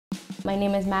My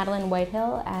name is Madeline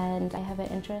Whitehill and I have an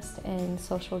interest in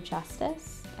social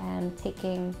justice and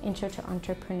taking Intro to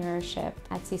Entrepreneurship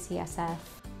at CCSF.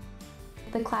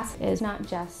 The class is not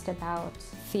just about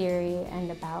theory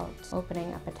and about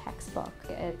opening up a textbook.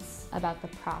 It's about the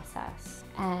process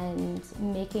and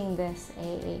making this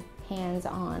a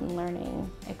hands-on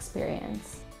learning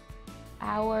experience.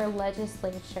 Our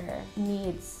legislature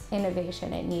needs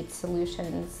innovation, it needs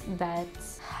solutions that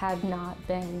have not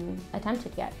been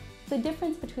attempted yet. The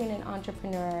difference between an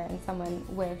entrepreneur and someone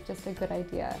with just a good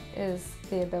idea is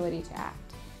the ability to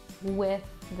act. With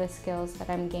the skills that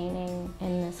I'm gaining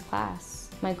in this class,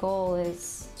 my goal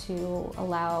is to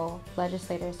allow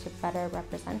legislators to better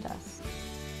represent us.